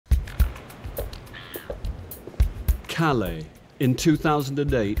Calais. In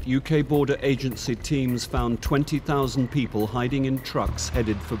 2008, UK border agency teams found 20,000 people hiding in trucks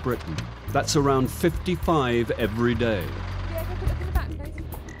headed for Britain. That's around 55 every day.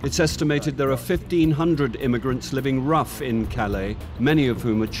 It's estimated there are 1,500 immigrants living rough in Calais, many of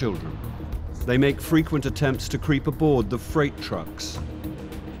whom are children. They make frequent attempts to creep aboard the freight trucks.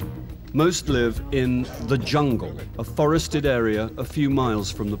 Most live in the jungle, a forested area a few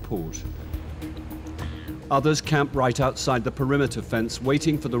miles from the port. Others camp right outside the perimeter fence,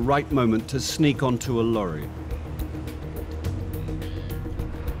 waiting for the right moment to sneak onto a lorry.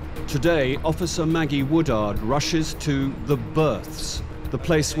 Today, Officer Maggie Woodard rushes to the berths, the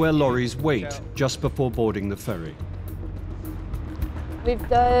place where lorries wait just before boarding the ferry. We've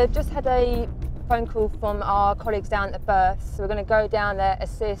just had a phone call from our colleagues down at the berths, so we're going to go down there,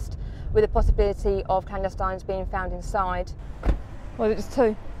 assist with the possibility of clandestines being found inside. Well, it's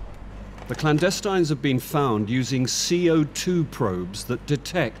two. The clandestines have been found using CO2 probes that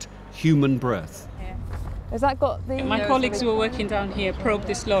detect human breath. Has that got the... My colleagues who were working down here probed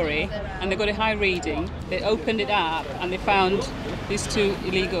this lorry and they got a high reading. They opened it up and they found these two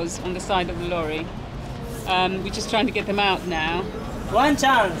illegals on the side of the lorry. We're just trying to get them out now. One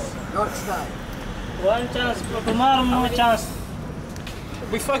chance. Not today. One chance. For tomorrow, no chance.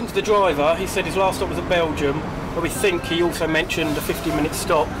 We've spoken to the driver. He said his last stop was at Belgium, but we think he also mentioned a 15-minute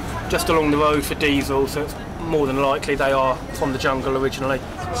stop just along the road for diesel, so it's more than likely they are from the jungle originally.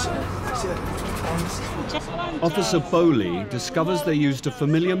 Officer Bowley discovers they used a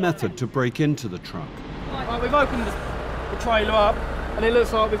familiar method to break into the truck. Right, we've opened the trailer up, and it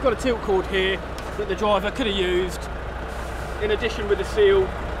looks like we've got a tilt cord here that the driver could have used. In addition with the seal,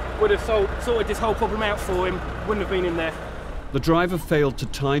 would have sorted this whole problem out for him, wouldn't have been in there. The driver failed to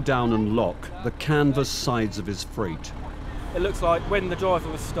tie down and lock the canvas sides of his freight. It looks like when the driver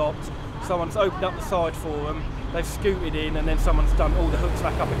was stopped, someone's opened up the side for them, they've scooted in, and then someone's done all the hooks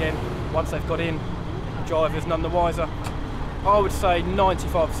back up again once they've got in. The driver's none the wiser. I would say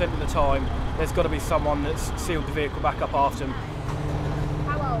 95% of the time, there's got to be someone that's sealed the vehicle back up after them.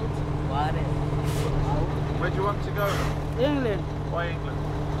 How old? Where do you want to go? England. Why England?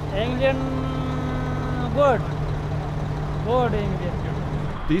 England. Good. Good England.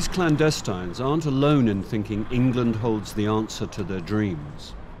 These clandestines aren't alone in thinking England holds the answer to their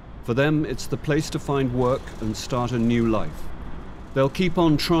dreams. For them, it's the place to find work and start a new life. They'll keep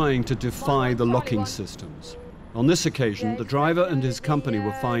on trying to defy the locking systems. On this occasion, the driver and his company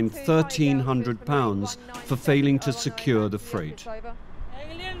were fined £1,300 for failing to secure the freight.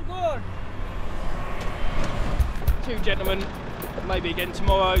 England good. Two gentlemen, maybe again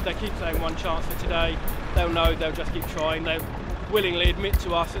tomorrow. They keep saying one chance for today. They'll know, they'll just keep trying. They'll willingly admit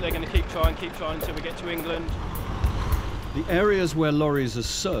to us that they're going to keep trying until we get to England. The areas where lorries are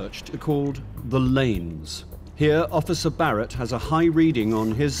searched are called the lanes. Here, Officer Barrett has a high reading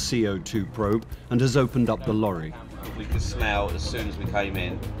on his CO2 probe and has opened up the lorry. We could smell, as soon as we came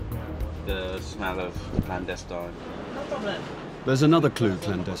in, the smell of clandestine. There's another clue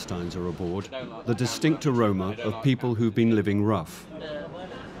clandestines are aboard, the distinct aroma of people who've been living rough.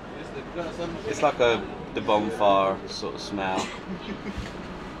 It's like the bonfire sort of smell.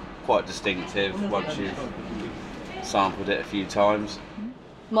 Quite distinctive once you've sampled it a few times.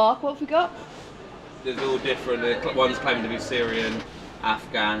 Mark, what have we got? There's all different, one's claiming to be Syrian,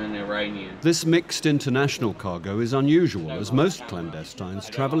 Afghan and Iranian. This mixed international cargo is unusual, as most clandestines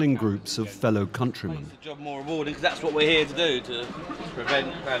travel in groups of fellow countrymen. It's a job more rewarding because that's what we're here to do, to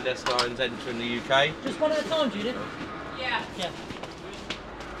prevent clandestines entering the UK. Just one at a time, Judith? Yeah.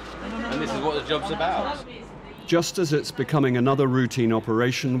 And this is what the job's about. Just as it's becoming another routine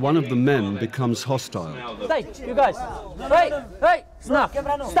operation, one of the men becomes hostile. Stay, you guys. Hey, snap.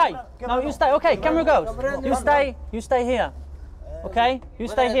 Stay. No, you stay. Okay, camera goes. You stay here. Okay, you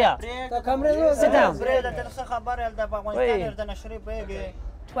stay here. Sit down. Wait.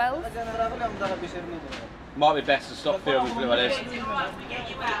 12? Might be best to stop filming, to be honest.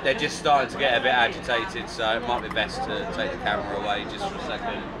 They're just starting to get a bit agitated, so it might be best to take the camera away just for a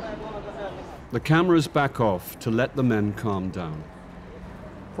second. The cameras back off to let the men calm down.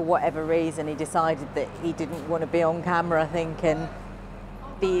 For whatever reason, he decided that he didn't want to be on camera, I think, and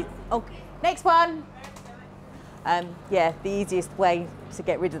next one. Yeah, the easiest way to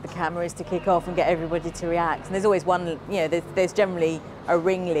get rid of the camera is to kick off and get everybody to react. And there's always one, you know, there's generally a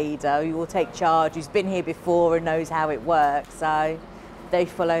ringleader who will take charge, who's been here before and knows how it works, so they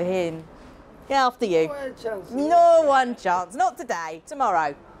follow him. Yeah, after you. One chance. No one chance, not today,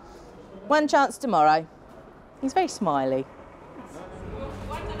 tomorrow. One chance tomorrow. He's very smiley.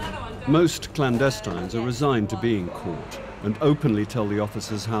 Most clandestines are resigned to being caught and openly tell the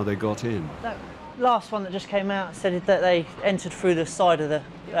officers how they got in. last one that just came out said that they entered through the side of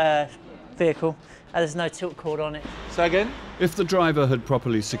the vehicle. There's no tilt cord on it. So again? If the driver had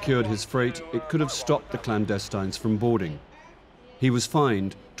properly secured his freight, it could have stopped the clandestines from boarding. He was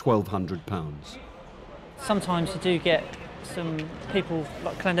fined £1,200. Sometimes you do get some people,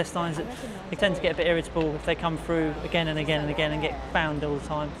 like clandestines, that they tend to get a bit irritable if they come through again and again and again and get found all the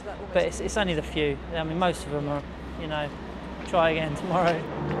time. But it's only the few. I mean, most of them are, you know, try again tomorrow.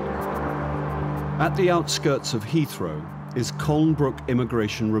 At the outskirts of Heathrow is Colnbrook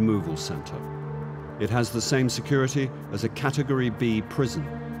Immigration Removal Centre. It has the same security as a Category B prison.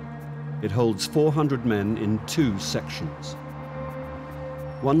 It holds 400 men in 2 sections.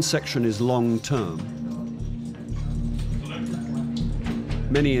 One section is long-term.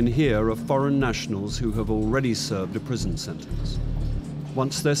 Many in here are foreign nationals who have already served a prison sentence.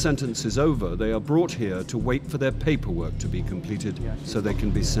 Once their sentence is over, they are brought here to wait for their paperwork to be completed so they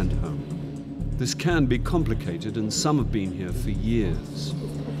can be sent home. This can be complicated, and some have been here for years.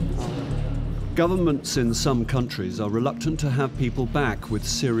 Governments in some countries are reluctant to have people back with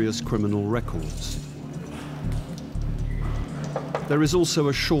serious criminal records. There is also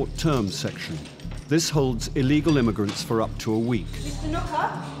a short-term section. This holds illegal immigrants for up to a week.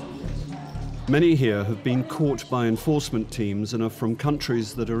 Many here have been caught by enforcement teams and are from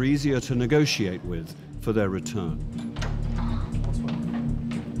countries that are easier to negotiate with for their return.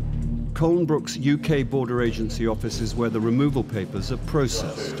 Colnbrook's UK Border Agency office is where the removal papers are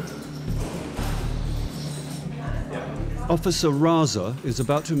processed. Officer Raza is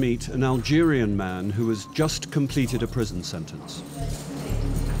about to meet an Algerian man who has just completed a prison sentence.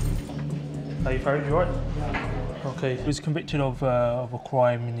 Are you Farid, you alright? Okay, he was convicted of a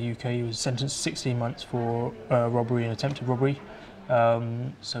crime in the UK. He was sentenced to 16 months for robbery and attempted robbery.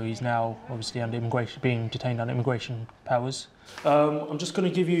 So he's now obviously under immigration, being detained under immigration powers. I'm just going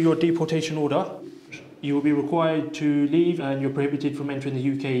to give you your deportation order. You will be required to leave and you're prohibited from entering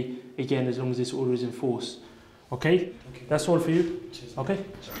the UK again as long as this order is in force. Okay? That's all for you? Okay?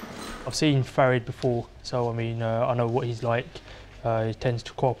 I've seen Farid before, so I mean, I know what he's like. He tends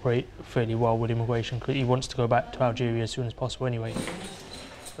to cooperate fairly well with immigration because he wants to go back to Algeria as soon as possible anyway.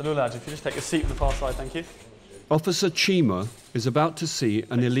 Hello lads, if you just take a seat on the far side, thank you. Officer Chima is about to see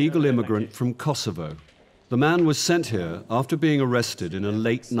an illegal immigrant from Kosovo. The man was sent here after being arrested in a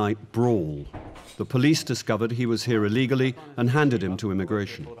late-night brawl. The police discovered he was here illegally and handed him to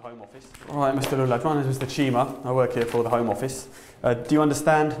immigration. All right, Mr. Lulad, my name is Mr. Chima. I work here for the Home Office. Do you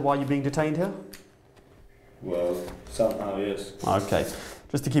understand why you're being detained here? Well, somehow, yes. Okay.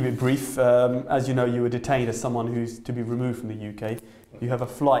 Just to keep it brief, as you know, you were detained as someone who's to be removed from the UK. You have a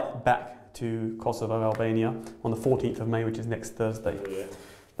flight back to Kosovo, Albania, on the 14th of May, which is next Thursday. Yeah.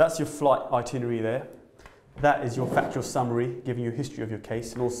 That's your flight itinerary there. That is your factual summary, giving you a history of your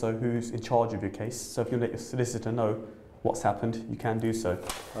case and also who's in charge of your case. So if you let your solicitor know what's happened, you can do so.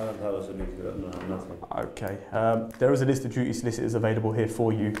 I don't have a solicitor, no, nothing. Okay. There is a list of duty solicitors available here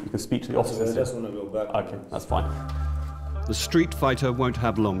for you. You can speak to the officers. I just want to go back. Okay, that's fine. The street fighter won't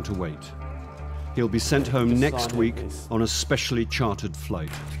have long to wait. He'll be sent home next week on a specially chartered flight.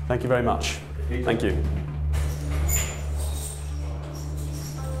 Thank you very much. Thank you.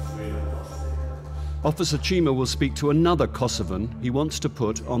 Officer Chima will speak to another Kosovan he wants to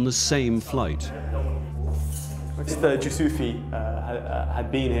put on the same flight. Mr. Jusufi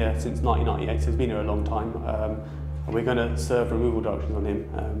had been here since 1998, so he's been here a long time. And we're going to serve removal directions on him.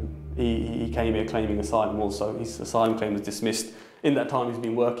 He came here claiming asylum also. His asylum claim was dismissed. In that time he's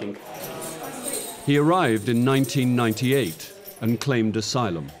been working. He arrived in 1998 and claimed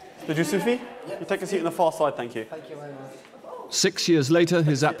asylum. Mr. Jusufi, you take a seat on the far side, thank you. Thank you very much. 6 years later,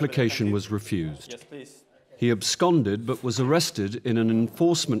 his application was refused. Yes, please. He absconded but was arrested in an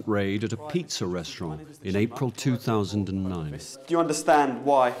enforcement raid at a pizza restaurant in April 2009. Do you understand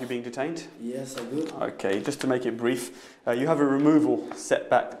why you're being detained? Yes, I do. Okay, just to make it brief, you have a removal set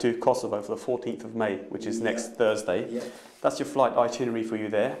back to Kosovo for the 14th of May, which is next Thursday. Yeah. That's your flight itinerary for you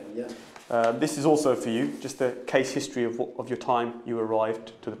there. Yeah. This is also for you, just a case history of your time you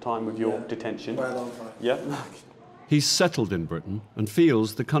arrived to the time of your detention. Quite a long time. Yeah? He's settled in Britain and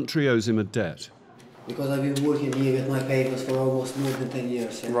feels the country owes him a debt. Because I've been working here with my papers for almost more than 10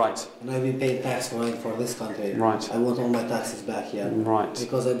 years. Yeah? Right. And I've been paying tax for this country. Right. I want all my taxes back here. Right.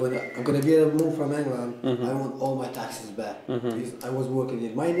 Because I'm going to be removed from England. I want all my taxes back. Because I was working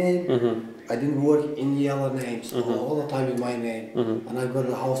in my name. I didn't work in the other names. All the time in my name. And I got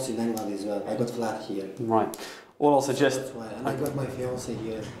a house in England as well. I got flat here. Right. All I'll suggest... That's why. And I got my fiancée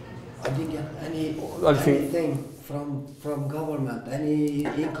here. I didn't get anything from government, any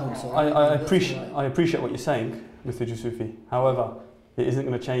income. So I appreciate what you're saying, Mr. Jusufi. However, It isn't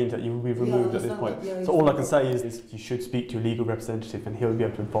going to change that you will be removed at this point. So all I can say is you should speak to a legal representative and he'll be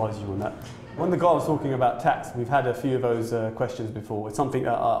able to advise you on that. When the guy was talking about tax, we've had a few of those questions before. It's something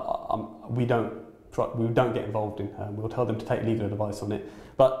that we don't get involved in. We'll tell them to take legal advice on it.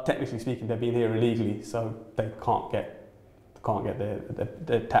 But technically speaking, they're being here illegally, so they can't get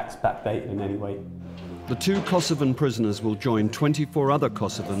their tax backdated in any way. The 2 Kosovan prisoners will join 24 other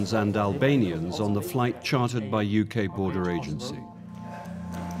Kosovans and Albanians on the flight chartered by UK Border Agency.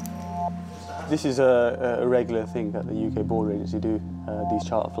 This is a regular thing that the UK Border Agency do. These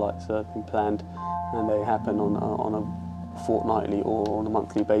charter flights have been planned and they happen on a fortnightly or on a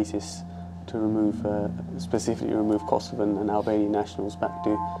monthly basis to specifically remove Kosovan and Albanian nationals back to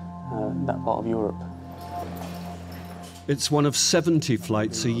that part of Europe. It's one of 70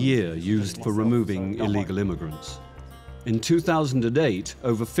 flights a year used for removing illegal immigrants. In 2008,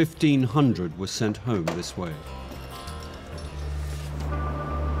 over 1,500 were sent home this way.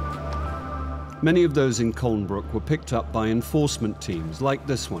 Many of those in Colnbrook were picked up by enforcement teams like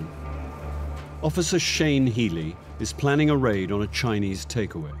this one. Officer Shane Healy is planning a raid on a Chinese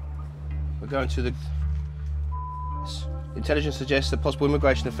takeaway. We're going to the... Intelligence suggests that possible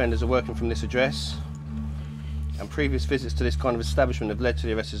immigration offenders are working from this address, and previous visits to this kind of establishment have led to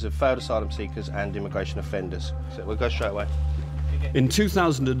the arrests of failed asylum seekers and immigration offenders. So we'll go straight away. In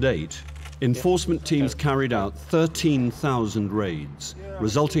 2008, enforcement teams carried out 13,000 raids,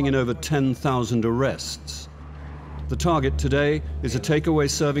 resulting in over 10,000 arrests. The target today is a takeaway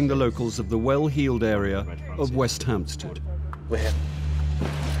serving the locals of the well-heeled area of West Hampstead. We're here.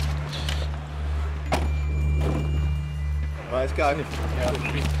 Right, let's go.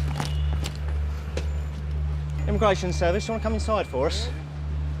 Immigration Service, you want to come inside for us?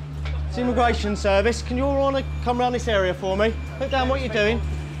 It's Immigration Service. Can you all want to come around this area for me? Put down what you're doing.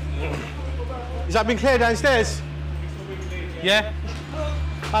 Has that been cleared downstairs? Yeah.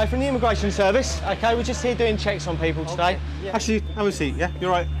 Hi, from the Immigration Service. Okay, we're just here doing checks on people today. Actually, have a seat, yeah?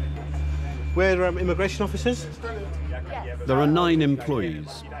 You're right. We're immigration officers. There are 9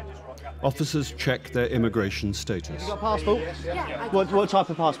 employees. Officers check their immigration status. You got a passport? Yeah. What type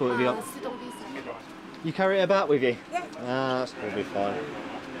of passport have you got? You carry it about with you? Yeah. That's going to be fine.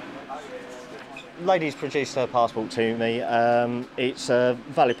 Lady's produced her passport to me. It's a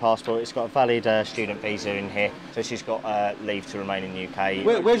valid passport. It's got a valid student visa in here, so she's got leave to remain in the UK.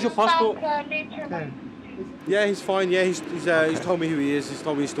 Where's your passport? Yeah, he's fine. Yeah, he's told me who he is. He's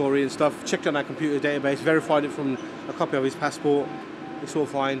told me his story and stuff. Checked on our computer database, verified it from a copy of his passport. It's all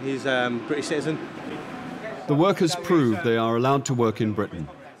fine. He's a British citizen. The workers prove they are allowed to work in Britain,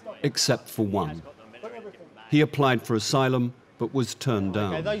 except for one. He applied for asylum, but was turned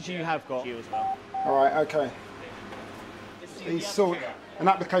down. Okay, those you have got. You as well. All right, okay. He sought an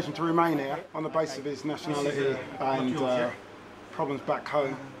application to remain here on the basis of his nationality and problems back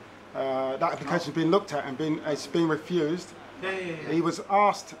home. That application's been looked at and it's been refused. He was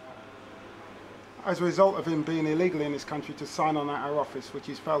asked, as a result of him being illegal in this country, to sign on at our office, which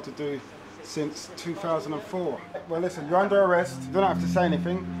he's failed to do since 2004. Well, listen, you're under arrest. You don't have to say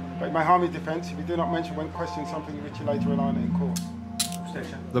anything, but it may harm your defence if you do not mention when questioned something which you later rely on in court.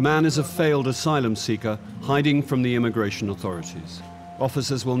 The man is a failed asylum seeker hiding from the immigration authorities.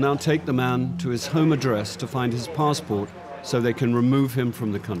 Officers will now take the man to his home address to find his passport so they can remove him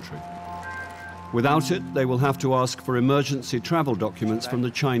from the country. Without it, they will have to ask for emergency travel documents from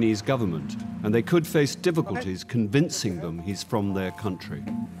the Chinese government, and they could face difficulties convincing them he's from their country.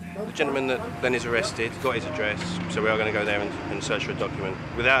 The gentleman that then is arrested got his address, so we are going to go there and search for a document.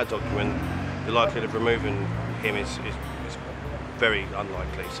 Without a document, the likelihood of removing him is very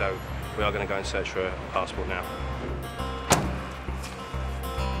unlikely, so we are going to go and search for a passport now.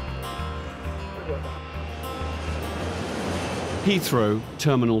 Heathrow,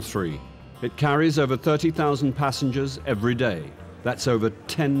 Terminal 3. It carries over 30,000 passengers every day. That's over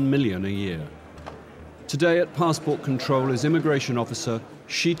 10 million a year. Today at Passport Control is Immigration Officer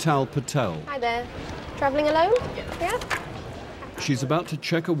Sheetal Patel. Hi there. Travelling alone? Yeah. She's about to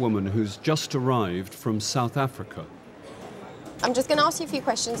check a woman who's just arrived from South Africa. I'm just going to ask you a few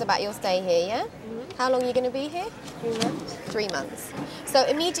questions about your stay here, yeah? How long are you going to be here? 3 months. 3 months. So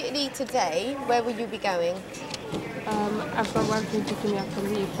immediately today, where will you be going? I've got one friend picking me up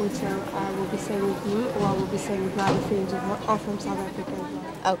from the airport, so I will be staying with him, or I will be staying with my other friends, all from South Africa as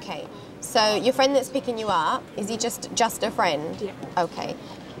well. Okay. So your friend that's picking you up, is he just a friend? Yeah. Okay.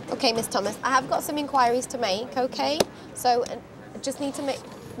 Okay, Miss Thomas, I have got some inquiries to make, okay? So I just need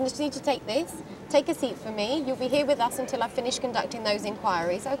to take this. Take a seat for me. You'll be here with us until I finish conducting those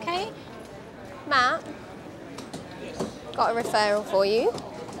inquiries, okay? Matt, got a referral for you.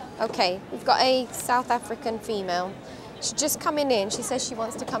 Okay, we've got a South African female. She's just coming in. She says she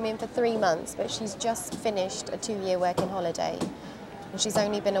wants to come in for 3 months, but she's just finished a 2-year working holiday. And she's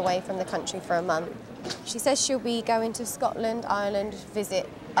only been away from the country for a month. She says she'll be going to Scotland, Ireland, visit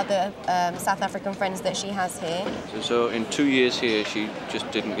other South African friends that she has here. So in 2 years here, she just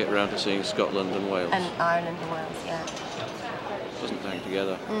didn't get around to seeing Scotland and Wales? And Ireland and Wales, yeah. Doesn't hang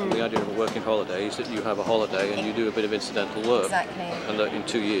together. The idea of a working holiday is that you have a holiday and you do a bit of incidental work. Exactly. And that in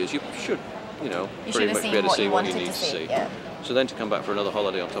 2 years, you should, you know, You pretty should have much seen be able to what see you what you wanted need to to see, see. yeah. So then to come back for another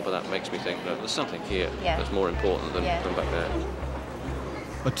holiday on top of that makes me think that there's something here Yeah. that's more important than back there.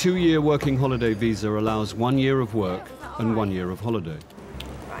 A 2-year working holiday visa allows 1 year of work and 1 year of holiday.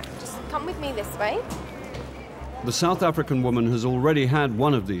 Right, just come with me this way. The South African woman has already had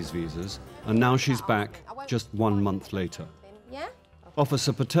one of these visas, and now she's back just 1 month later. Yeah?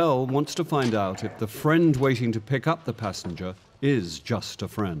 Officer Patel wants to find out if the friend waiting to pick up the passenger is just a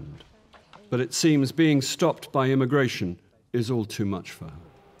friend. But it seems being stopped by immigration is all too much for her.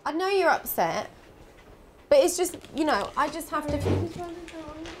 I know you're upset, but it's just, you know, I just have to...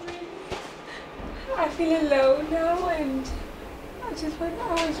 I feel alone now, and I just want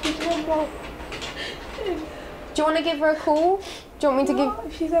to speak to my mom. Do you want to give her a call? Do you want me to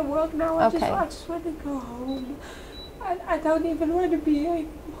give... She's at work now. I Okay. just want to go home. I don't even want to be here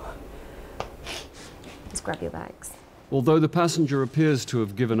anymore. Just grab your bags. Although the passenger appears to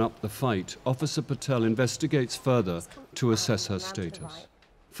have given up the fight, Officer Patel investigates further to assess her status.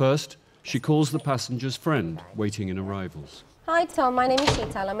 First, she calls the passenger's friend waiting in arrivals. Hi Tom, my name is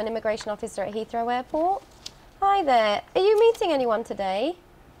Sheetal. I'm an immigration officer at Heathrow Airport. Hi there. Are you meeting anyone today?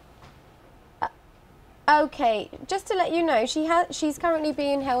 Okay, just to let you know, she's currently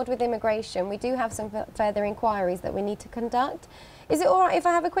being held with immigration. We do have some further inquiries that we need to conduct. Is it all right if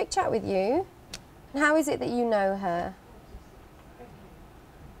I have a quick chat with you? And how is it that you know her?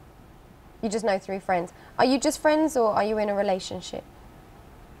 You just know through friends. Are you just friends or are you in a relationship?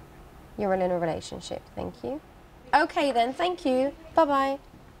 You're in a relationship, thank you. Okay then, thank you. Bye-bye.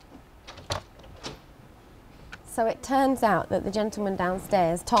 So it turns out that the gentleman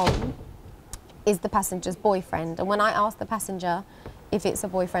downstairs, Tom, is the passenger's boyfriend. And when I asked the passenger if it's a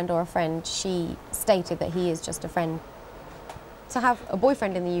boyfriend or a friend, she stated that he is just a friend. To have a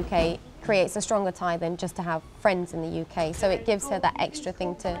boyfriend in the UK creates a stronger tie than just to have friends in the UK. So it gives her that extra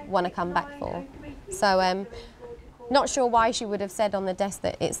thing to want to come back for. So not sure why she would have said on the desk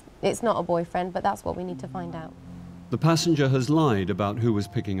that it's not a boyfriend, but that's what we need to find out. The passenger has lied about who was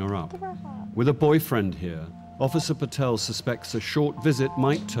picking her up. With a boyfriend here, Officer Patel suspects a short visit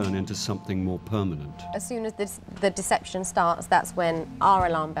might turn into something more permanent. As soon as the deception starts, that's when our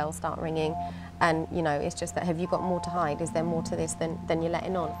alarm bells start ringing. And, you know, it's just that, have you got more to hide? Is there more to this than you're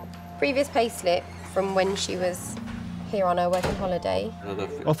letting on? Previous payslip from when she was here on her working holiday.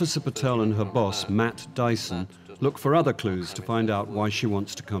 Officer Patel and her boss, Matt Dyson, look for other clues to find out why she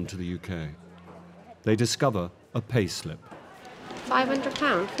wants to come to the UK. They discover a payslip.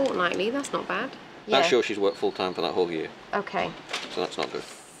 £500 fortnightly, that's not bad. That's sure she's worked full-time for that whole year. Okay. So that's not good.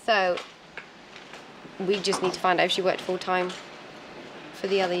 So we just need to find out if she worked full-time for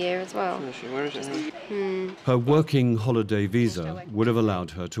the other year as well. Where is it? Her working holiday visa would have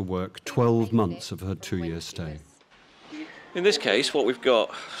allowed her to work 12 months of her 2-year stay. In this case, what we've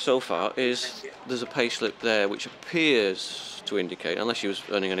got so far is there's a payslip there which appears to indicate, unless she was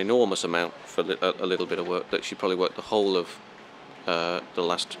earning an enormous amount for a little bit of work, that she probably worked the whole of the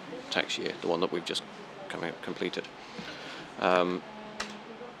last tax year, the one that we've just completed. Now,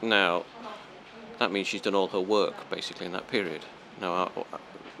 that means she's done all her work basically in that period. Now,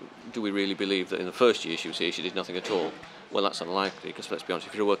 do we really believe that in the first year she was here she did nothing at all? Well, that's unlikely, because let's be honest,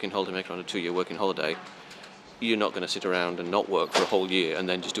 if you're a working holidaymaker on a 2-year working holiday, you're not going to sit around and not work for a whole year and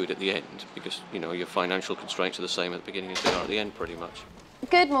then just do it at the end, because, you know, your financial constraints are the same at the beginning as they are at the end, pretty much.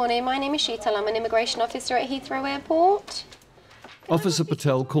 Good morning, my name is Sheetal. I'm an immigration officer at Heathrow Airport. Officer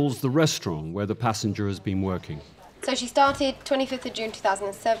Patel calls the restaurant where the passenger has been working. So she started 25th of June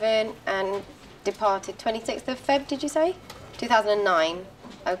 2007 and departed 26th of Feb, did you say? 2009.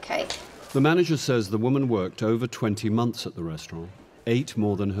 Okay. The manager says the woman worked over 20 months at the restaurant, 8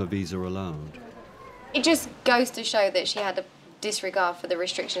 more than her visa allowed. It just goes to show that she had a disregard for the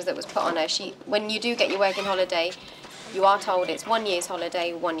restrictions that was put on her. When you do get your working holiday, you are told it's 1 year's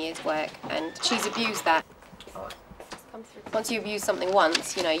holiday, 1 year's work, and she's abused that. Once you abuse something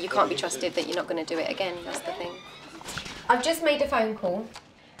once, you know, you can't be trusted that you're not going to do it again, that's the thing. I've just made a phone call,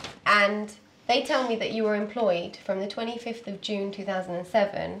 and they tell me that you were employed from the 25th of June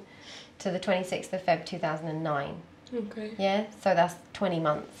 2007 to the 26th of Feb 2009. Okay. Yeah? So that's 20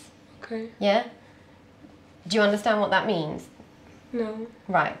 months. Okay. Yeah? Do you understand what that means? No.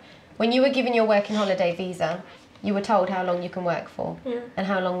 Right. When you were given your working holiday visa, You were told how long you can work for? Yeah. And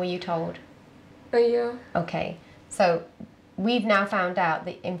how long were you told? A year. Okay, so we've now found out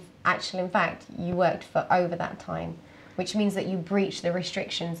that in fact, you worked for over that time, which means that you breached the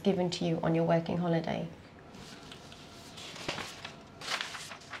restrictions given to you on your working holiday.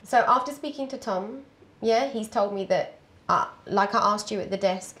 So after speaking to Tom, yeah, he's told me that, like I asked you at the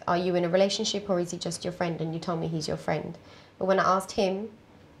desk, are you in a relationship or is he just your friend? And you told me he's your friend. But when I asked him,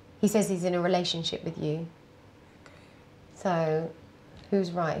 he says he's in a relationship with you. So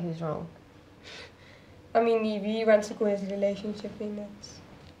who's right, who's wrong? I mean, if you want to call it a relationship, then that's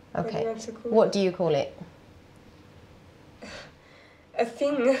Okay. what you want to call What do you call it? a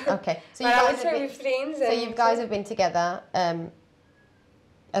thing. Okay. So But I would say we're friends. So and you guys have been together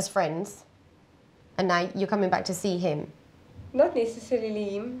as friends, and now you're coming back to see him. Not necessarily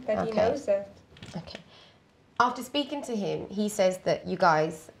him, but he Okay. knows that. Okay. After speaking to him, he says that you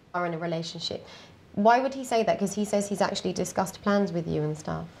guys are in a relationship. Why would he say that? Because he says he's actually discussed plans with you and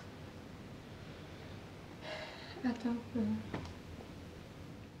stuff. I don't know.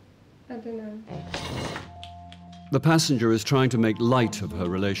 I don't know. The passenger is trying to make light of her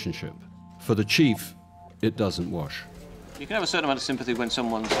relationship. For the chief, it doesn't wash. You can have a certain amount of sympathy when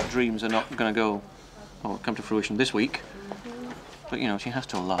someone's dreams are not going to go or come to fruition this week. But, you know, she has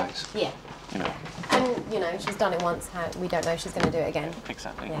told lies. Yeah. You know. And, you know, she's done it once. We don't know if she's going to do it again.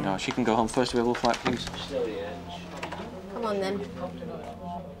 Exactly. Yeah. No, she can go home first available flight, please. Come on, then.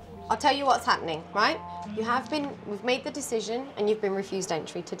 I'll tell you what's happening, right? We've made the decision and you've been refused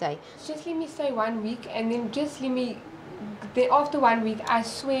entry today. Just let me stay 1 week and then just let me... After 1 week, I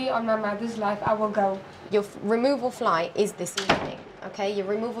swear on my mother's life, I will go. Your removal flight is this evening, okay? Your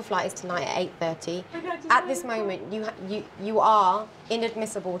removal flight is tonight at 8:30. At this moment, you are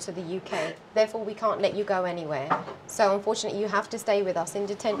inadmissible to the UK. Therefore, we can't let you go anywhere. So, unfortunately, you have to stay with us in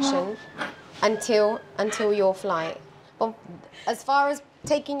detention until your flight. But as far as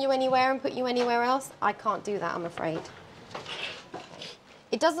taking you anywhere and put you anywhere else, I can't do that, I'm afraid.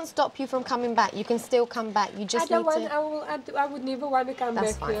 It doesn't stop you from coming back. You can still come back. You just need to... I would never want to come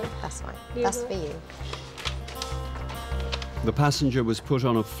That's back fine. here. That's fine. Never. That's for you. The passenger was put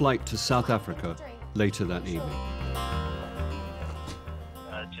on a flight to South Africa later that evening.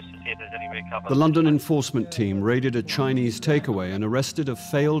 Just to see if there's any recovery. The London enforcement team raided a Chinese takeaway and arrested a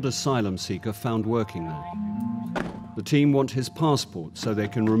failed asylum seeker found working there. The team want his passport so they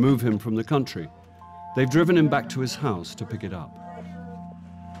can remove him from the country. They've driven him back to his house to pick it up.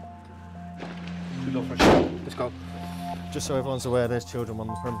 Let's go. Just so everyone's aware, there's children on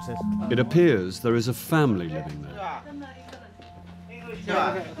the premises. It appears there is a family living there. Is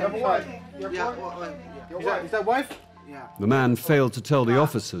that wife? The man failed to tell the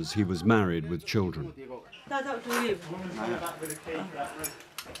officers he was married with children.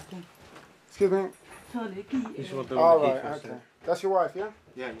 Excuse me. All right, okay. That's your wife, yeah?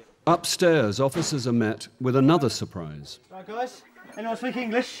 Yeah. Upstairs, officers are met with another surprise. Right, guys. Anyone speak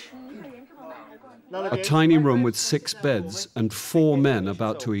English? A tiny room with 6 beds and 4 men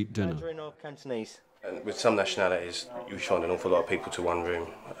about to eat dinner. Cantonese. And with some nationalities, you find an awful lot of people to one room.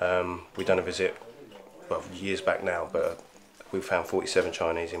 We've done a visit, well, years back now, but we found 47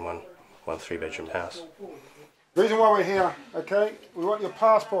 Chinese in one 3-bedroom house. The reason why we're here, okay, we want your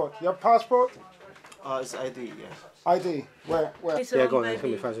passport. You have a passport? It's ID, yes. ID. Where? Yeah, go on, it's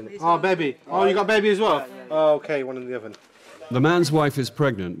going to be fascinating. Oh, baby. Oh, you got baby as well? Oh, okay, one in the oven. The man's wife is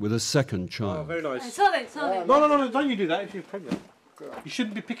pregnant with a second child. Oh, very nice. No, don't you do that if you're pregnant. You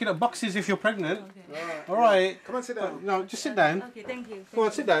shouldn't be picking up boxes if you're pregnant. Okay. All right. Come on, sit down. No, just sit down. Okay, thank you. Go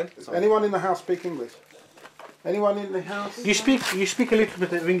on, sit down. Anyone in the house speak English? Anyone in the house? You speak a little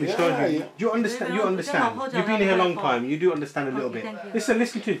bit of English, don't you? Yeah. You understand. You understand. You've been here a long time. You do understand a little bit.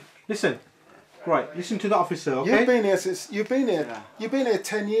 Listen. Right, listen to the officer, okay? You've been here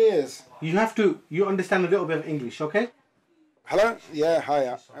 10 years. You understand a little bit of English, okay? Hello? Yeah,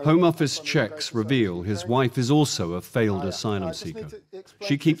 hiya. Home Office checks reveal his wife is also a failed asylum seeker.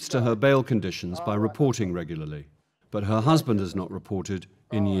 She keeps to her bail conditions by reporting regularly, but her husband has not reported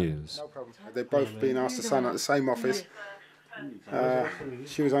in years. No problem. They've both been asked to sign at the same office.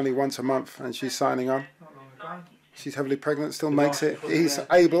 She was only once a month and she's signing on. She's heavily pregnant, still makes it. He's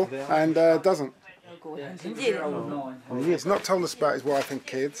able and doesn't. He's not told us about his wife and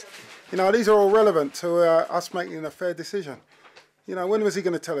kids. You know, these are all relevant to us making a fair decision. You know, when was he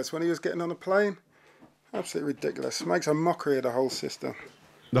going to tell us? When he was getting on a plane? Absolutely ridiculous. Makes a mockery of the whole system.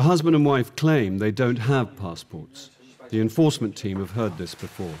 The husband and wife claim they don't have passports. The enforcement team have heard this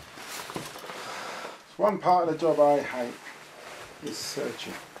before. One part of the job I hate is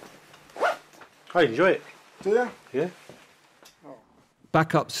searching. I enjoy it. Do you? Yeah. Oh.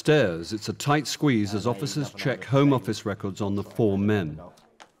 Back upstairs, it's a tight squeeze as officers check Home Office records on the 4 men.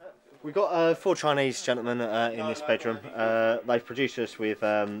 We've got 4 Chinese gentlemen in this bedroom. They've produced us with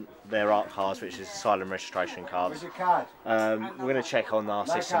their ARC cards, which is asylum registration cards. We're going to check on our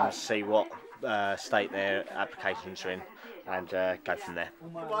system to see what state their applications are in and go from there.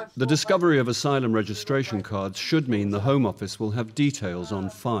 The discovery of asylum registration cards should mean the Home Office will have details on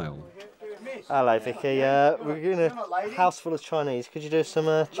file. Hello, Vicky. We're in a house full of Chinese. Could you do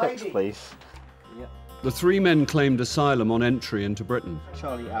some checks, please? The 3 men claimed asylum on entry into Britain.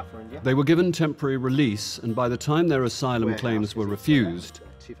 Charlie Alpha India. They were given temporary release, and by the time their asylum claims were refused,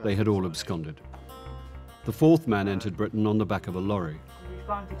 they had all absconded. The 4th man entered Britain on the back of a lorry.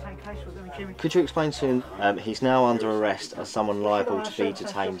 Could you explain to him he's now under arrest as someone liable to be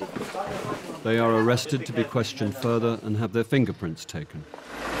detained? They are arrested to be questioned further and have their fingerprints taken.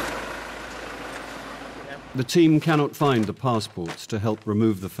 The team cannot find the passports to help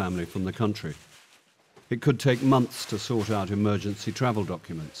remove the family from the country. It could take months to sort out emergency travel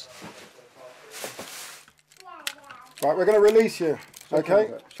documents. Right, we're going to release you,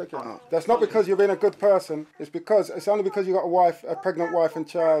 okay? That's not because you've been a good person. It's only because you've got a wife, a pregnant wife and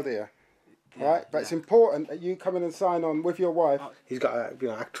child here. Right? But it's important that you come in and sign on with your wife. He's got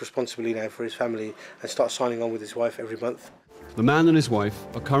to act responsibly now for his family and start signing on with his wife every month. The man and his wife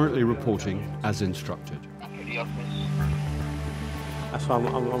are currently reporting as instructed. That's why I'm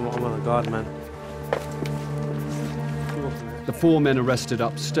on a guard, man. The 4 men arrested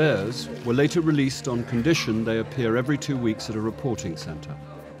upstairs were later released on condition they appear every 2 weeks at a reporting centre.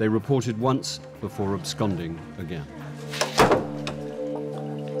 They reported once before absconding again.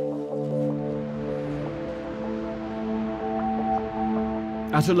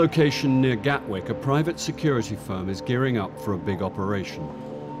 At a location near Gatwick, a private security firm is gearing up for a big operation.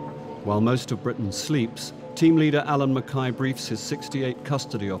 While most of Britain sleeps, team leader Alan Mackay briefs his 68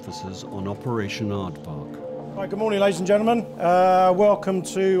 custody officers on Operation Aardvark. Right, good morning, ladies and gentlemen. Welcome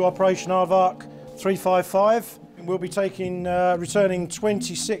to Operation Aardvark 355. We'll be returning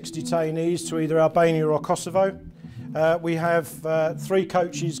 26 detainees to either Albania or Kosovo. We have 3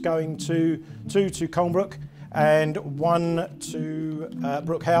 coaches going two to Colnbrook and 1 to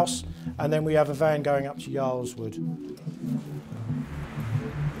Brook House, and then we have a van going up to Yarlswood.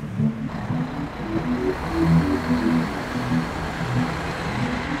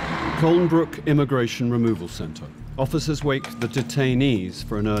 Colnbrook Immigration Removal Centre. Officers wake the detainees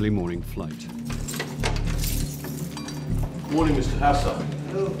for an early morning flight. Morning, Mr. Hassan.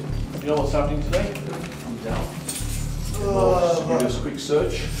 Hello. You know what's happening today? I'm down. Oh, just a quick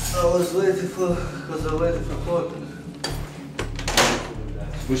search. I was waiting for court.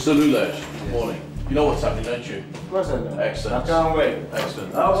 Mr. Lulash, morning. You know what's happening, don't you? Of course I know. Excellent. I can't wait.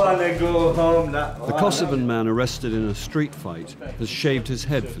 Excellent. I want to go home now. The Kosovan man arrested in a street fight has shaved his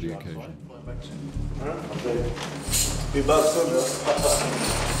head for the occasion. Be back soon.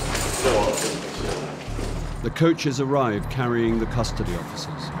 The coaches arrive carrying the custody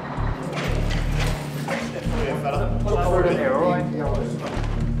officers.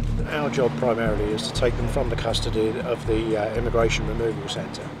 Our job primarily is to take them from the custody of the Immigration Removal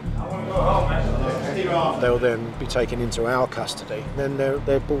Centre. They'll then be taken into our custody. Then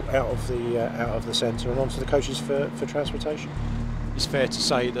they're brought out of the centre and onto the coaches for transportation. It's fair to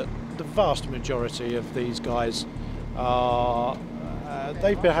say that the vast majority of these guys are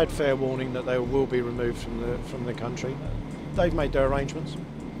they've had fair warning that they will be removed from the country. They've made their arrangements.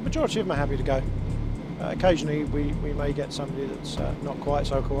 The majority of them are happy to go. Occasionally we may get somebody that's not quite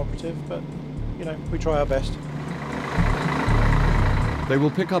so cooperative, but you know, we try our best. They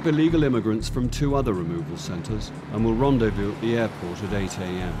will pick up illegal immigrants from 2 other removal centres and will rendezvous at the airport at 8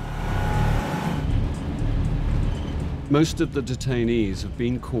 a.m. Most of the detainees have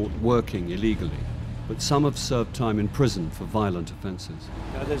been caught working illegally, but some have served time in prison for violent offences.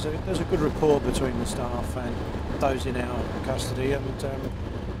 There's a good rapport between the staff and those in our custody, and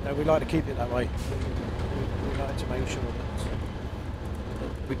we like to keep it that way. We like to make sure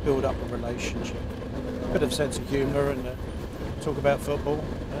that we build up a relationship, a bit of sense of humour, and talk about football,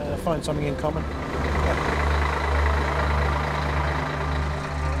 find something in common.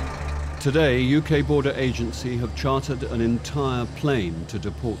 Today, UK Border Agency have chartered an entire plane to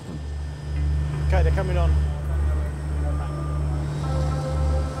deport them. Okay, they're coming on.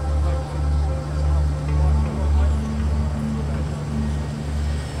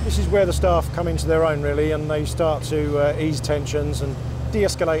 This is where the staff come into their own, really, and they start to ease tensions and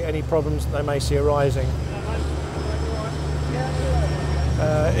de-escalate any problems that they may see arising.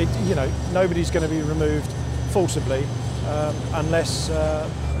 You know, nobody's going to be removed forcibly unless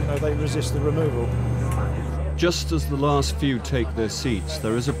you know, they resist the removal. Just as the last few take their seats,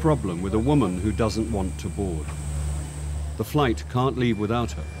 there is a problem with a woman who doesn't want to board. The flight can't leave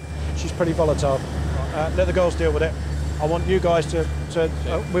without her. She's pretty volatile. Let the girls deal with it. I want you guys to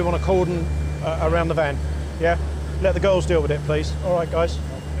we want a cordon around the van, yeah? Let the girls deal with it, please. All right, guys.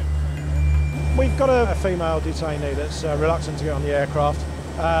 We've got a female detainee that's reluctant to get on the aircraft.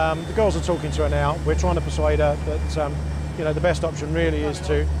 The girls are talking to her now. We're trying to persuade her that you know, the best option really is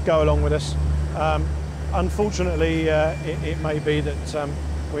to go along with us. Unfortunately, it may be that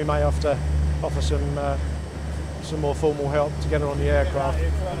we may have to offer some more formal help to get her on the aircraft.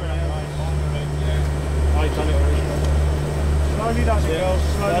 Slowly does it, girls.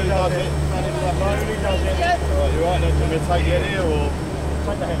 Slowly does it. Slowly does it. Right, you right then? Do you want me to take it here or?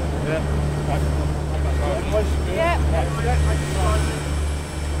 Take the hand. Yeah.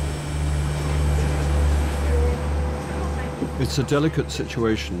 It's a delicate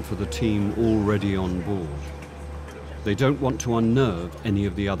situation for the team already on board. They don't want to unnerve any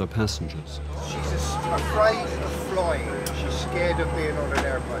of the other passengers. She's afraid of flying. She's scared of being on an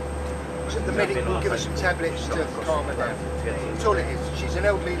airplane. So at the minute, we'll give her some tablets to calm her down. That's all it is. She's an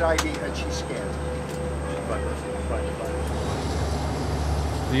elderly lady and she's scared.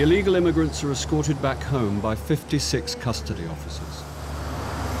 The illegal immigrants are escorted back home by 56 custody officers.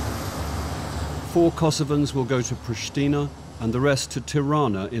 4 Kosovans will go to Pristina and the rest to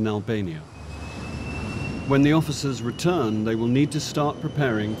Tirana in Albania. When the officers return, they will need to start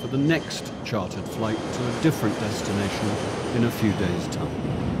preparing for the next chartered flight to a different destination in a few days' time.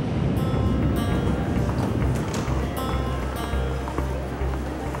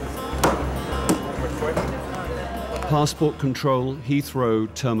 Passport control,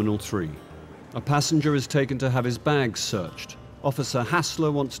 Heathrow, Terminal 3. A passenger is taken to have his bags searched. Officer Hassler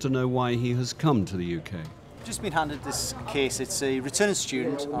wants to know why he has come to the UK. Just been handed this case. It's a returning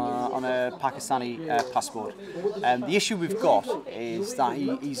student on a Pakistani passport. The issue we've got is that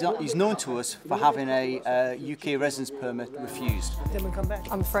he's known to us for having a UK residence permit refused.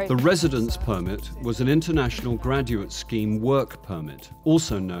 I'm afraid. The residence permit was an international graduate scheme work permit,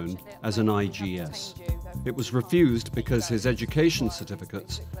 also known as an IGS. It was refused because his education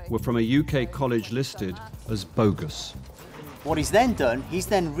certificates were from a UK college listed as bogus. What he's then done, he's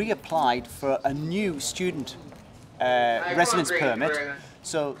then reapplied for a new student residence permit.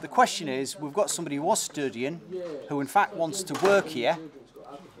 So the question is, we've got somebody who was studying, who in fact wants to work here,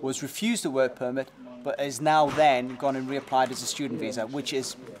 was refused a work permit, but is now then gone and reapplied as a student visa, which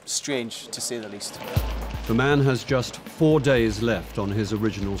is strange to say the least. The man has just 4 days left on his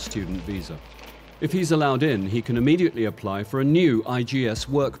original student visa. If he's allowed in, he can immediately apply for a new IGS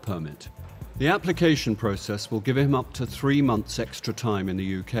work permit. The application process will give him up to 3 months extra time in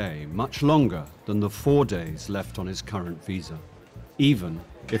the UK, much longer than the 4 days left on his current visa, even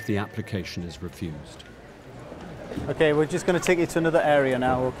if the application is refused. Okay, we're just going to take you to another area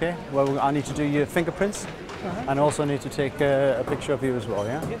now, okay? Well, I need to do your fingerprints, and also need to take a picture of you as well,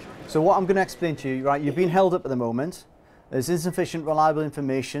 yeah? So what I'm going to explain to you, right, you've been held up at the moment. There's insufficient reliable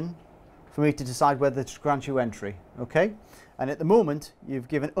information for me to decide whether to grant you entry, okay? And at the moment, you've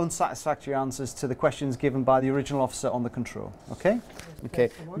given unsatisfactory answers to the questions given by the original officer on the control, okay? Okay,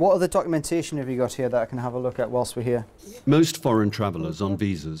 what other documentation have you got here that I can have a look at whilst we're here? Most foreign travellers on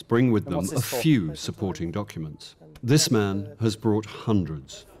visas bring with them a few supporting documents. This man has brought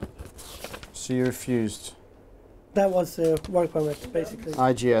hundreds. So you refused? That was a work permit, basically.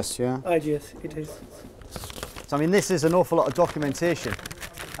 IGS, yeah? IGS, it is. So I mean, this is an awful lot of documentation,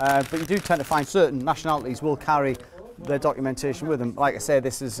 but you do tend to find certain nationalities will carry their documentation with them. Like I say,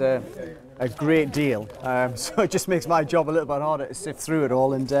 this is a great deal, so it just makes my job a little bit harder to sift through it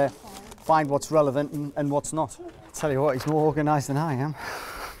all and find what's relevant and what's not. I'll tell you what, he's more organised than I am.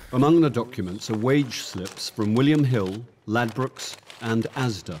 Among the documents are wage slips from William Hill, Ladbrokes and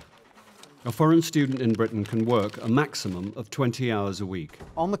Asda. A foreign student in Britain can work a maximum of 20 hours a week.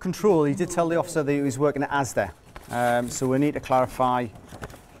 On the control, he did tell the officer that he was working at Asda, so we need to clarify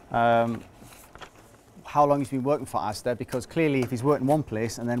how long he's been working for Asda, because clearly if he's working one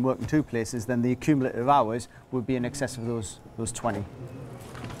place and then working 2 places, then the cumulative hours would be in excess of those 20.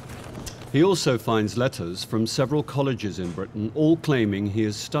 He also finds letters from several colleges in Britain, all claiming he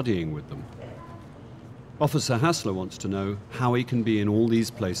is studying with them. Officer Hassler wants to know how he can be in all these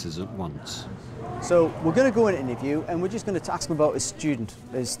places at once. So we're going to go and interview, and we're just going to ask him about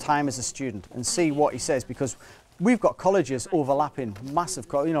his time as a student, and see what he says, because we've got colleges overlapping, massive,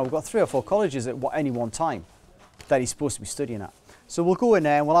 you know, we've got 3 or 4 colleges at any one time that he's supposed to be studying at. So we'll go in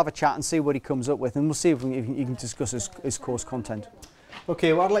there and we'll have a chat and see what he comes up with, and we'll see if you can discuss his course content.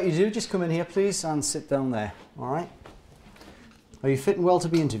 Okay, what I'd like you to do, just come in here please and sit down there, all right? Are you fit and well to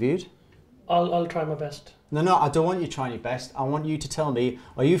be interviewed? I'll try my best. No, I don't want you trying your best. I want you to tell me,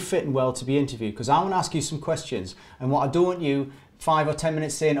 are you fit and well to be interviewed? Because I want to ask you some questions. And what I don't want you 5 or 10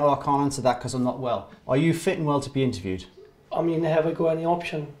 minutes saying, oh, I can't answer that because I'm not well. Are you fit and well to be interviewed? I mean, have I got any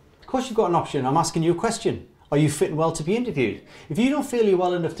option? Of course you've got an option. I'm asking you a question. Are you fit and well to be interviewed? If you don't feel you're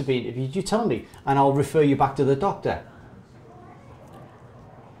well enough to be interviewed, you tell me and I'll refer you back to the doctor.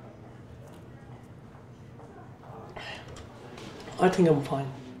 I think I'm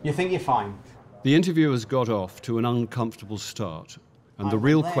fine. You think you're fine? The interviewers got off to an uncomfortable start, and the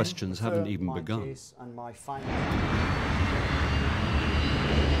real questions haven't even begun.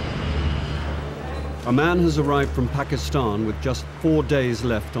 A man has arrived from Pakistan with just 4 days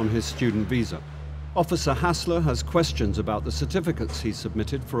left on his student visa. Officer Hassler has questions about the certificates he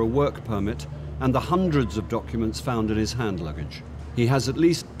submitted for a work permit and the hundreds of documents found in his hand luggage. He has at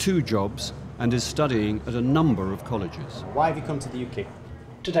least 2 jobs and is studying at a number of colleges. Why have you come to the UK?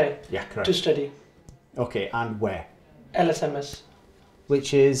 Today? Yeah, correct. To study. Okay, and where? LSMS.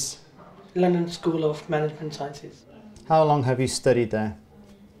 Which is? London School of Management Sciences. How long have you studied there?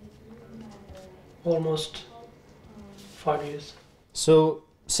 Almost 5 years. So,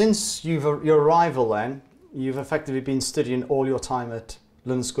 since your arrival then, you've effectively been studying all your time at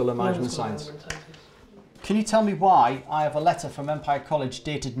London School of Management Science. Can you tell me why I have a letter from Empire College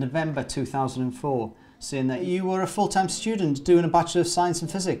dated November 2004 saying that you were a full-time student doing a Bachelor of Science in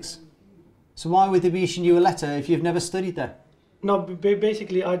Physics? So why would they be issuing you a letter if you've never studied there? No,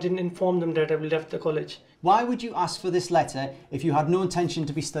 basically I didn't inform them that I've left the college. Why would you ask for this letter if you had no intention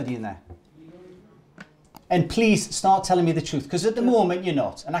to be studying there? And please start telling me the truth, because at the moment you're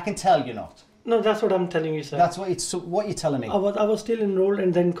not, and I can tell you're not. No, that's what I'm telling you, sir. That's what you're telling me. I was still enrolled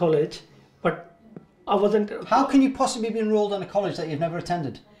in then college, but I wasn't. How can you possibly be enrolled in a college that you've never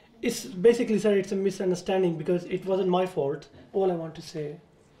attended? It's basically, sir, it's a misunderstanding because it wasn't my fault. All I want to say,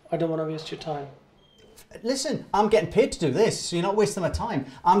 I don't want to waste your time. Listen, I'm getting paid to do this, so you're not wasting my time.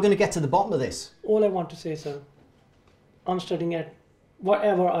 I'm going to get to the bottom of this. All I want to say, sir, I'm studying at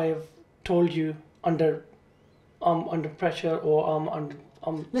whatever I have told you under pressure or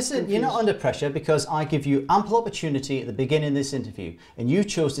Listen, confused. you're not under pressure because I give you ample opportunity at the beginning of this interview and you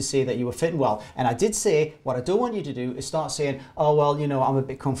chose to say that you were fit and well. And I did say, what I don't want you to do is start saying, oh, well, you know, I'm a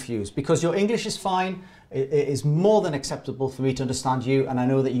bit confused, because your English is fine. It is more than acceptable for me to understand you, and I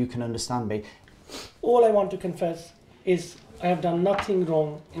know that you can understand me. All I want to confess is I have done nothing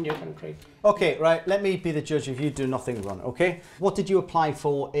wrong in your country. Okay, right, let me be the judge if you do nothing wrong, okay? What did you apply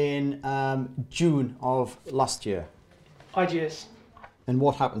for in June of last year? IGS. And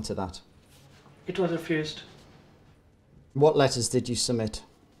what happened to that? It was refused. What letters did you submit?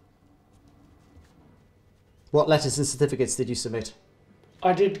 What letters and certificates did you submit?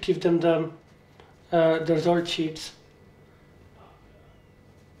 I did give them the result sheets.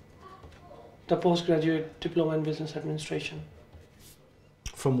 The postgraduate diploma in business administration.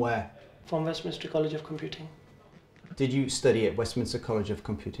 From where? From Westminster College of Computing. Did you study at Westminster College of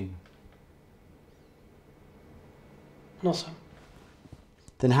Computing? No, sir.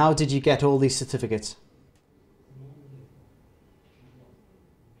 Then how did you get all these certificates?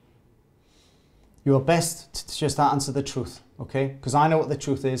 Your best to just answer the truth, okay? Because I know what the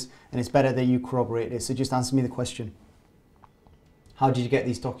truth is, and it's better that you corroborate it. So just answer me the question. How did you get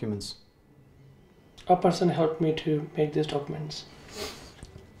these documents? A person helped me to make these documents.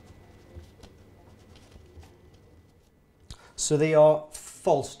 So they are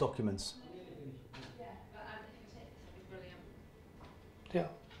false documents? Yeah.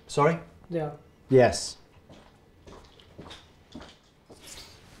 Sorry? Yeah. Yes.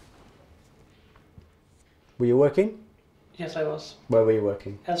 Were you working? Yes, I was. Where were you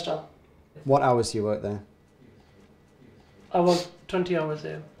working? Asda. What hours do you work there? I worked 20 hours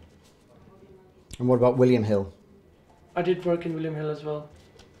there. And what about William Hill? I did work in William Hill as well.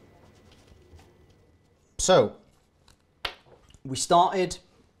 So, we started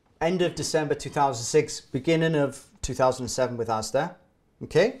end of December 2006, beginning of 2007 with Asda,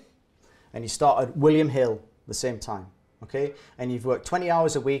 okay? And you started William Hill the same time, okay? And you've worked 20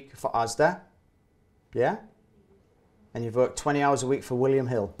 hours a week for Asda, yeah? And you've worked 20 hours a week for William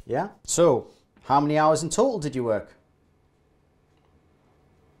Hill, yeah? So, how many hours in total did you work?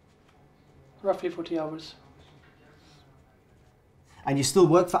 Roughly 40 hours. And you still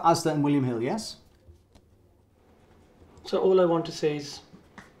work for Asda and William Hill, yes? So all I want to say is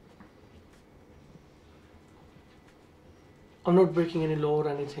I'm not breaking any law or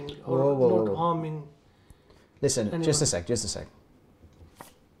anything, or not harming. Listen, anyone. just a sec.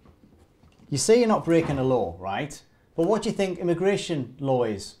 You say you're not breaking a law, right? But what do you think immigration law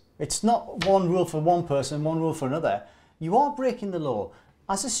is? It's not one rule for one person, one rule for another. You are breaking the law.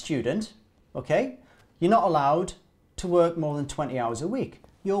 As a student, okay, you're not allowed to work more than 20 hours a week.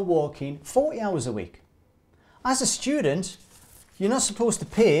 You're working 40 hours a week. As a student, you're not supposed to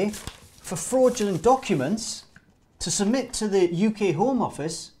pay for fraudulent documents to submit to the UK Home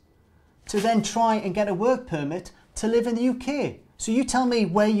Office to then try and get a work permit to live in the UK. So you tell me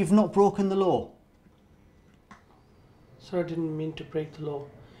where you've not broken the law. Sir, I didn't mean to break the law.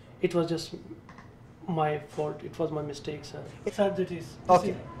 It was just my fault. It was my mistake, sir. Sir, that is.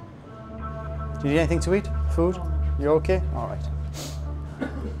 Okay. Do you need anything to eat? Food? You're okay? All right.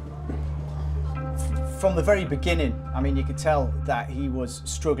 From the very beginning, I mean, you could tell that he was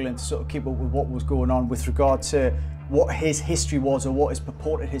struggling to sort of keep up with what was going on with regard to what his history was or what his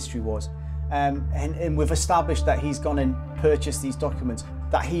purported history was. And we've established that he's gone and purchased these documents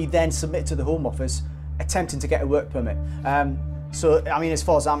that he then submitted to the Home Office attempting to get a work permit. So, I mean, as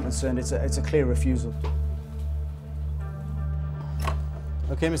far as I'm concerned, it's a clear refusal.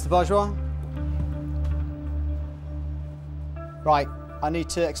 Okay, Mr. Bourgeois? Right, I need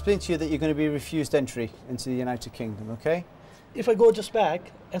to explain to you that you're going to be refused entry into the United Kingdom, okay? If I go just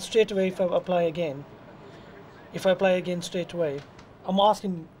back and straight away if I apply again straight away, I'm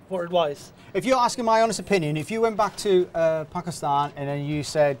asking for advice. If you're asking my honest opinion, if you went back to Pakistan and then you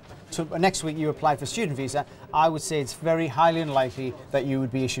said next week you applied for a student visa, I would say it's very highly unlikely that you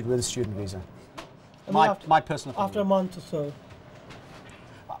would be issued with a student visa. My personal opinion. After a month or so.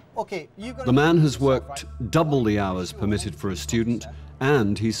 Okay, the man has worked double the hours permitted for a student,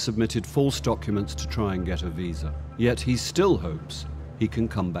 and he's submitted false documents to try and get a visa. Yet he still hopes he can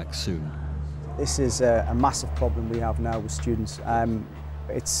come back soon. This is a massive problem we have now with students.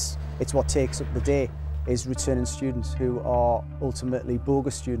 It's what takes up the day, is returning students who are ultimately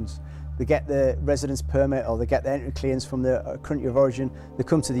bogus students. They get the residence permit or they get the entry clearance from the country of origin, they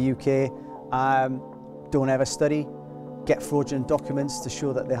come to the UK, don't ever study, get fraudulent documents to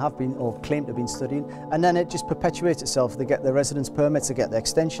show that they have been or claim to have been studying, and then it just perpetuates itself. They get their residence permits, they get their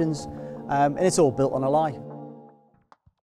extensions, and it's all built on a lie.